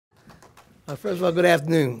First of all, good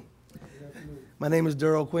afternoon. My name is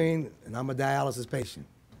Derald Queen, and I'm a dialysis patient.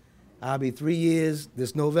 I'll be 3 years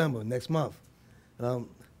this November, next month.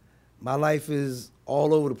 My life is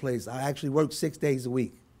all over the place. I actually work 6 days a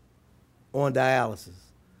week on dialysis.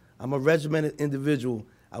 I'm a regimented individual.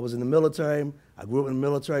 I was in the military. I grew up in the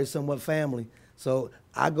military, somewhat family. So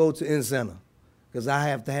I go to in-center because I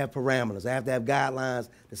have to have parameters. I have to have guidelines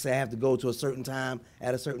that say I have to go to a certain time,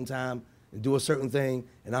 at a certain time, and do a certain thing,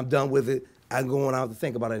 and I'm done with it. I can go on, I don't have to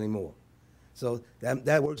think about it anymore. So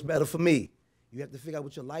that works better for me. You have to figure out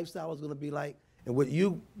what your lifestyle is going to be like and what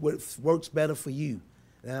works better for you.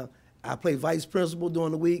 Now, I play vice principal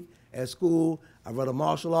during the week at school. I run a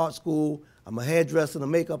martial arts school. I'm a hairdresser and a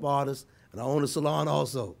makeup artist, and I own a salon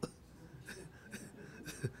also.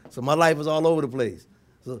 So my life is all over the place.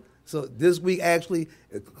 So this week, actually,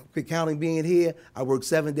 counting being here, I work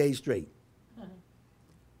 7 days straight.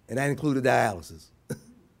 And that included dialysis.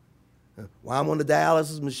 While I'm on the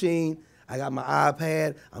dialysis machine, I got my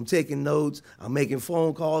iPad, I'm taking notes, I'm making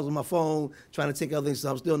phone calls on my phone, trying to take other things,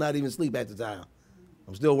 so I'm still not even asleep at the time.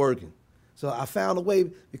 I'm still working. So I found a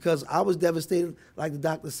way, because I was devastated, like the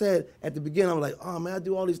doctor said, at the beginning, I was like, oh man, I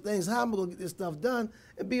do all these things, how am I gonna get this stuff done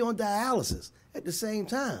and be on dialysis at the same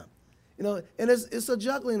time? You know, and it's a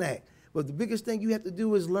juggling act. But the biggest thing you have to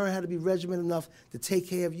do is learn how to be regimented enough to take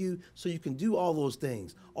care of you so you can do all those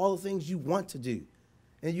things, all the things you want to do.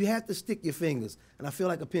 And you have to stick your fingers. And I feel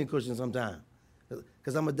like a pincushion sometimes.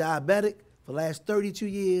 Because I'm a diabetic for the last 32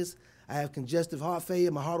 years. I have congestive heart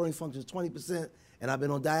failure. My heart only functions 20%. And I've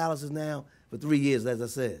been on dialysis now for 3 years, as I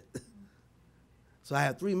said. So I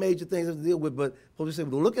have 3 major things I have to deal with. But folks say,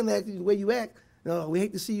 well, looking at you, the way you act, you know, we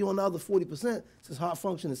hate to see you on the other 40% since heart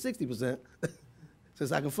function is 60%,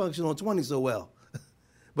 since I can function on 20 so well.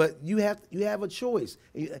 But you have a choice.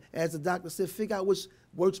 As the doctor said, figure out which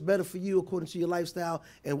works better for you according to your lifestyle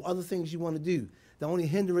and other things you want to do. The only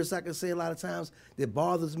hindrance I can say a lot of times that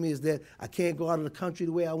bothers me is that I can't go out of the country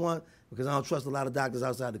the way I want because I don't trust a lot of doctors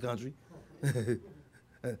outside the country.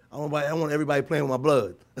 I don't want everybody playing with my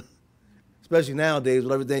blood, especially nowadays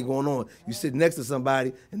with everything going on. You sit next to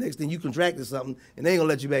somebody, and next thing you contracted something, and they ain't gonna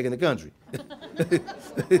let you back in the country.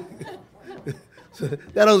 So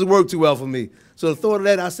that doesn't work too well for me. So the thought of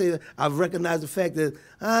that, I say I've recognized the fact that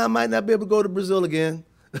I might not be able to go to Brazil again.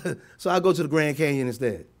 So I go to the Grand Canyon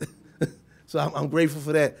instead. So I'm grateful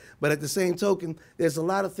for that. But at the same token, there's a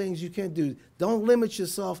lot of things you can do. Don't limit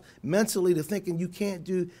yourself mentally to thinking you can't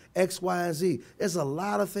do X, Y, and Z. There's a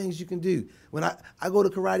lot of things you can do. When I go to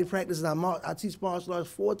karate practice and I teach martial arts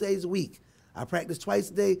 4 days a week. I practice twice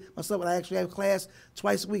a day myself, and I actually have class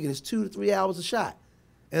twice a week, and it's 2 to 3 hours a shot.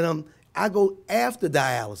 And I go after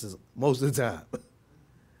dialysis most of the time.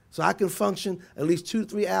 So I can function at least 2 to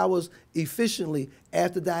 3 hours efficiently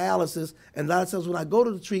after dialysis. And a lot of times when I go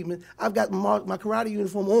to the treatment, I've got my karate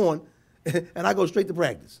uniform on, and I go straight to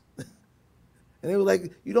practice. And they were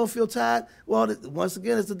like, you don't feel tired? Well, once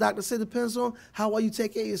again, as the doctor said, it depends on how well you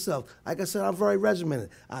take care of yourself. Like I said, I'm very regimented.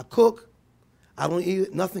 I cook. I don't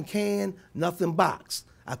eat nothing canned, nothing boxed.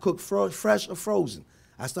 I cook fresh or frozen.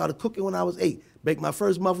 I started cooking when I was 8. Baked my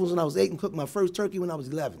first muffins when I was 8 and cooked my first turkey when I was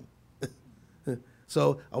 11.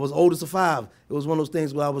 So I was oldest of 5. It was one of those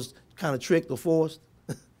things where I was kind of tricked or forced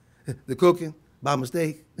to cooking by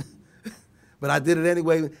mistake. But I did it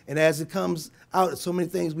anyway, and as it comes out, so many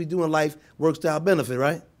things we do in life works to our benefit,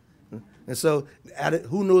 right? And so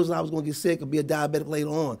who knows when I was going to get sick or be a diabetic later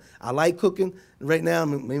on. I like cooking. Right now,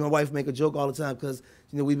 me and my wife make a joke all the time because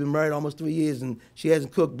we've been married almost 3 years, and she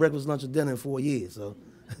hasn't cooked breakfast, lunch, or dinner in 4 years.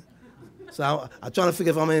 So I'm trying to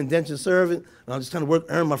figure if I'm an indentured servant, and I'm just trying to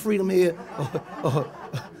earn my freedom here, or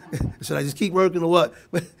should I just keep working or what?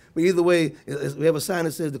 But either way, we have a sign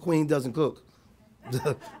that says the Queen doesn't cook.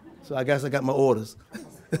 So I guess I got my orders.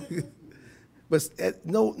 But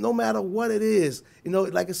no matter what it is,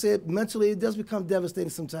 like I said, mentally it does become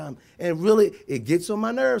devastating sometimes. And really, it gets on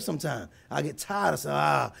my nerves sometimes. I get tired. I say,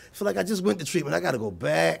 I feel like I just went to treatment. I got to go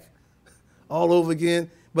back all over again.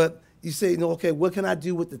 But you say, okay, what can I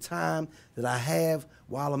do with the time that I have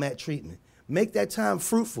while I'm at treatment? Make that time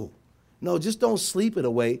fruitful. No, just don't sleep it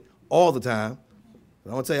away all the time.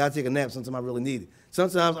 I want to tell you, I take a nap sometimes I really need it.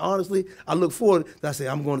 Sometimes, honestly, I look forward, I say,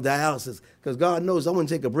 I'm going to dialysis, because God knows I wouldn't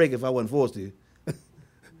take a break if I wasn't forced to.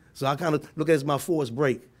 So I kind of look at it as my forced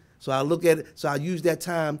break. So I look at it, so I use that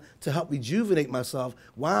time to help rejuvenate myself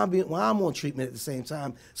while I'm on treatment at the same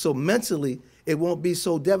time, so mentally it won't be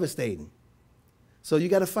so devastating. So you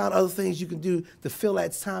got to find other things you can do to fill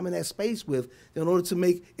that time and that space with in order to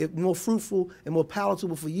make it more fruitful and more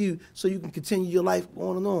palatable for you so you can continue your life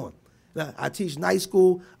on and on. Now, I teach night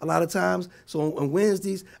school a lot of times, so on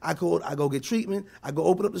Wednesdays, I go get treatment. I go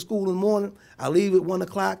open up the school in the morning. I leave at 1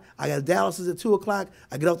 o'clock. I got dialysis at 2 o'clock.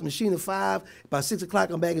 I get off the machine at 5. By 6 o'clock,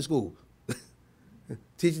 I'm back in school.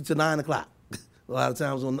 Teaching till 9 o'clock, a lot of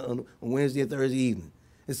times on Wednesday and Thursday evening.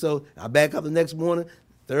 And so I back up the next morning,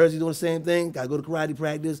 Thursday doing the same thing. Got to go to karate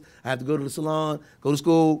practice. I have to go to the salon, go to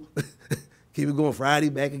school, keep it going. Friday,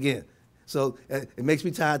 back again. So it makes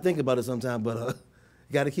me tired thinking about it sometimes, but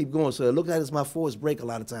you got to keep going. So it looks like it's my forced break a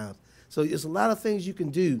lot of times. So there's a lot of things you can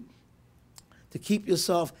do to keep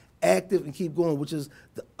yourself active and keep going, which is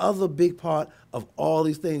the other big part of all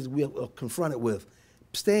these things we are confronted with.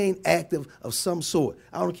 Staying active of some sort.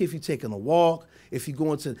 I don't care if you're taking a walk, if you're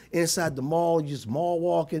going to inside the mall, you're just mall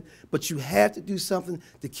walking, but you have to do something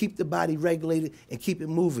to keep the body regulated and keep it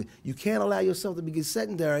moving. You can't allow yourself to get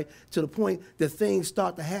sedentary to the point that things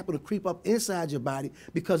start to happen to creep up inside your body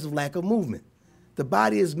because of lack of movement. The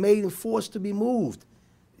body is made and forced to be moved.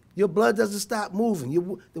 Your blood doesn't stop moving.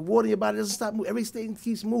 The water in your body doesn't stop moving. Everything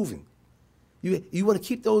keeps moving. You want to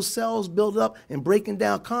keep those cells built up and breaking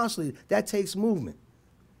down constantly. That takes movement.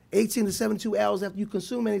 18 to 72 hours after you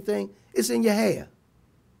consume anything, it's in your hair.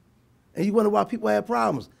 And you wonder why people have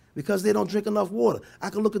problems, because they don't drink enough water. I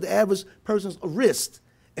can look at the average person's wrist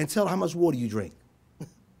and tell how much water you drink.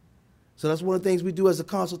 So that's one of the things we do as a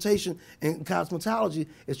consultation in cosmetology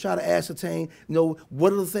is try to ascertain,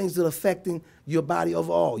 what are the things that are affecting your body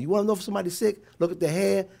overall. You want to know if somebody's sick? Look at their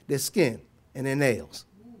hair, their skin, and their nails.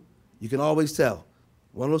 You can always tell.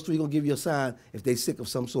 One of those three is going to give you a sign if they're sick of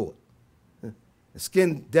some sort. The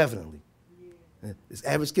skin, definitely. Yeah. This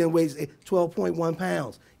average skin weighs 12.1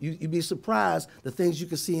 pounds. You'd be surprised the things you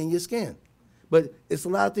can see in your skin. But it's a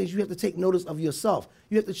lot of things you have to take notice of yourself.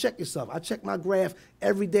 You have to check yourself. I check my graph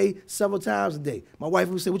every day, several times a day. My wife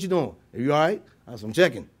would say, "What you doing? Are you all right?" I said, "I'm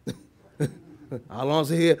checking." How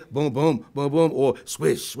long's it here? Boom, boom, boom, boom, or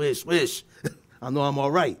swish, swish, swish. I know I'm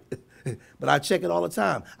all right. But I check it all the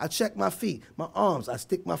time. I check my feet, my arms. I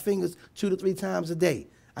stick my fingers 2 to 3 times a day.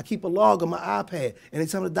 I keep a log on my iPad.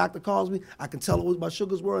 Anytime the doctor calls me, I can tell her what my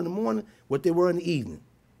sugars were in the morning, what they were in the evening.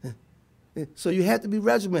 So you have to be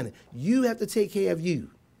regimented. You have to take care of you.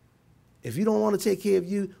 If you don't want to take care of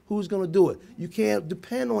you, who's going to do it? You can't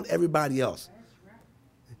depend on everybody else.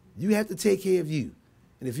 You have to take care of you.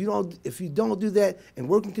 And if you don't do that and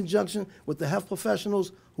work in conjunction with the health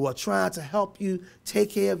professionals who are trying to help you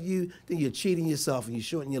take care of you, then you're cheating yourself and you're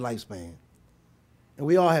shortening your lifespan. And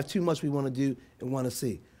we all have too much we want to do and want to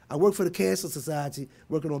see. I worked for the Cancer Society,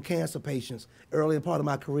 working on cancer patients early in part of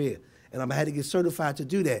my career. And I had to get certified to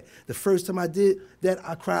do that. The first time I did that,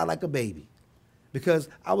 I cried like a baby. Because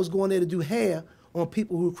I was going there to do hair on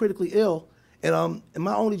people who were critically ill. And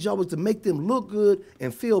my only job was to make them look good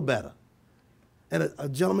and feel better. And a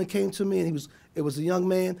gentleman came to me, and it was a young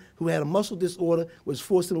man who had a muscle disorder, which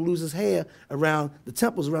forced him to lose his hair around the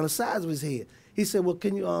temples, around the sides of his head. He said, "Well,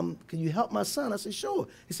 can you help my son?" I said, "Sure."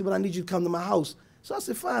 He said, "But I need you to come to my house." So I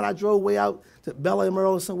said, "Fine." I drove way out to Bel Air,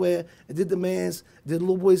 Maryland somewhere, and did the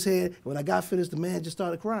little boy's hair. And when I got finished, the man just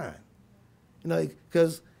started crying,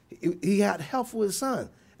 because he had help for his son.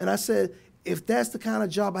 And I said, if that's the kind of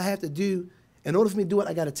job I have to do, in order for me to do it,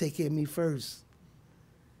 I got to take care of me first.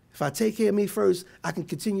 If I take care of me first, I can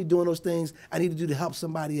continue doing those things I need to do to help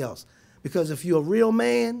somebody else. Because if you're a real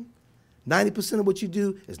man, 90% of what you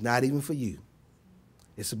do is not even for you.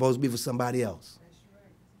 It's supposed to be for somebody else. That's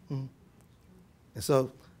right. Mm-hmm. And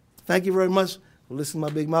so, thank you very much for listening to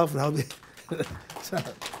my big mouth. And I'll be